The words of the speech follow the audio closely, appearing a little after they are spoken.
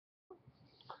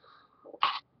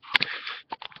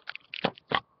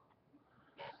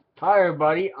Hi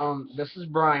everybody, this is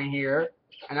Brian here,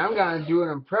 and I'm gonna do an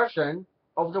impression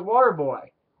of the water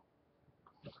boy.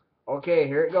 Okay,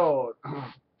 here it goes.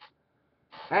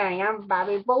 Hey, I'm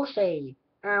Bobby Boshay.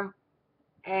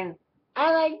 And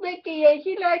I like Vicky and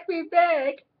she likes me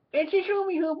back. And she showed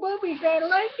me her boobies and I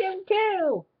like them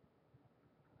too.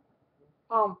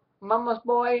 Mama's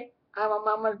boy, I'm a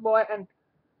mama's boy and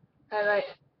I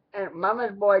and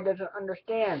mama's boy doesn't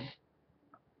understand.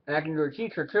 And I can do a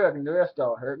teacher too, I can do this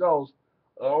though. Here it goes.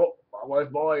 Oh,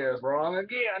 mama's boy is wrong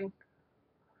again.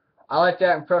 I like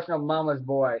that impression of Mama's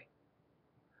boy.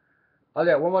 I'll do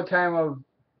it one more time of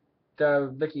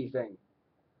the Vicky thing.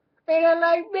 And I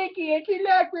like Vicky, and she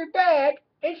liked me back,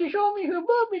 and she showed me her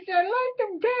boobies, and I like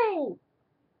them too.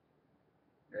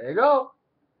 There you go.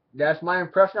 That's my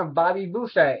impression of Bobby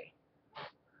Boucher.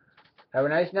 Have a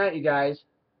nice night, you guys.